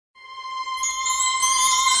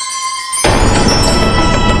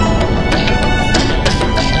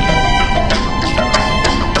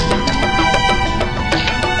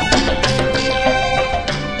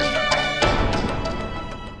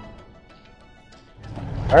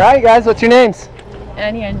All right, guys, what's your names?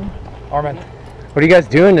 Annie and Armen. What are you guys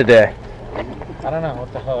doing today? I don't know.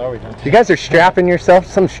 What the hell are we doing? You guys are strapping yourself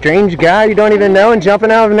to some strange guy you don't even know and jumping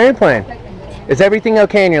out of an airplane. Is everything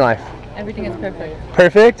okay in your life? everything is perfect.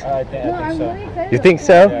 Perfect? I think so. You think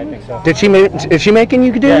so? Yeah, I think so. Is she making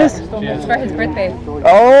you do this? She is. It's for his birthday.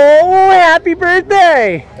 Oh, happy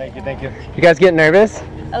birthday! Thank you, thank you. You guys getting nervous?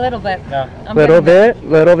 A little bit. No.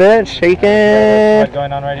 Little bit, shaking. What's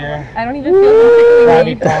going on right here? I don't even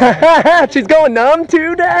feel Private She's going numb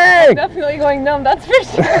today. I'm definitely going numb, that's for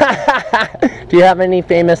sure. Do you have any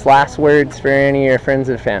famous last words for any of your friends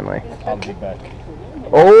and family? I'll be back.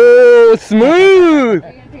 Oh, smooth.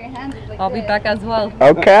 I'll be back as well.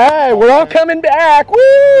 Okay, we're all coming back. Woo!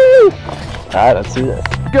 All right, let's do this.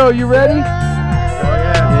 Go, you ready? Oh,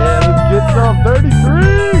 yeah, let's get some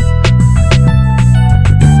 33.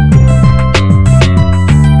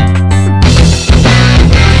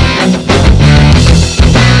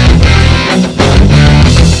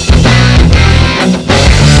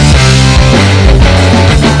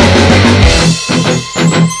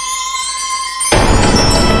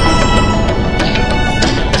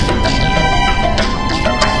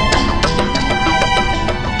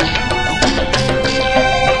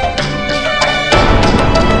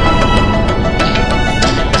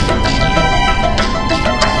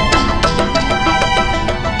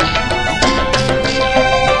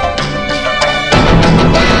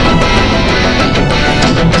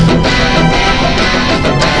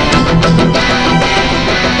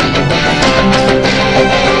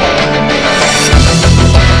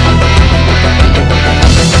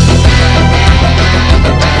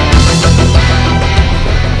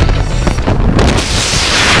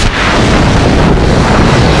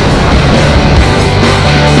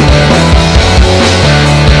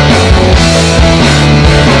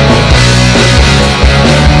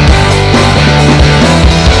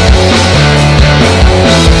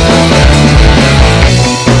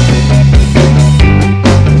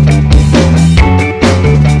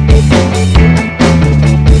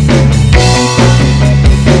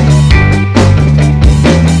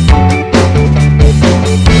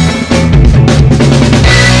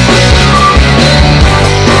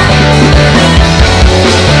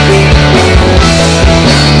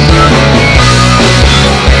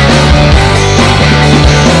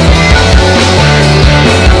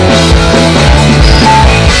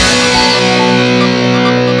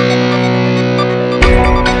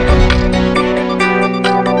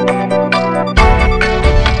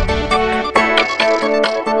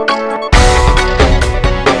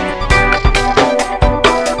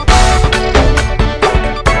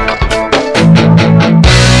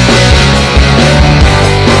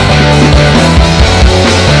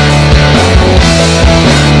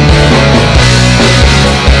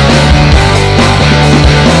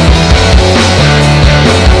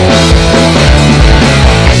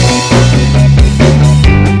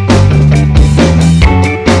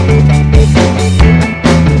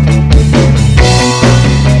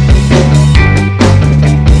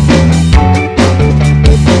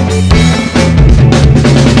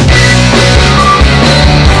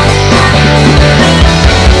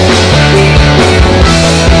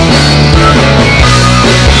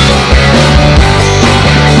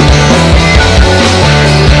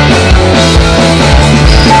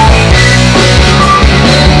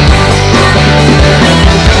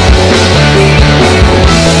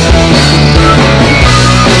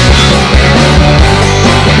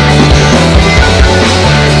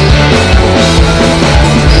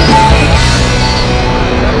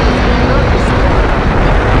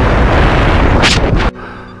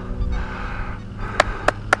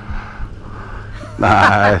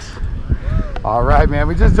 Nice. All right, man.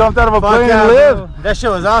 We just jumped out of a plane and lived. That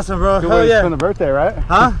shit was awesome, bro. Good way to spend a birthday, right?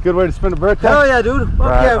 Huh? Good way to spend a birthday. Hell yeah, dude.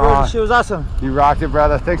 Fuck yeah, bro. This shit was awesome. You rocked it,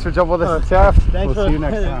 brother. Thanks for jumping with us at Taft. Thanks we'll for see you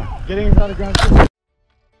next time. getting us on the ground.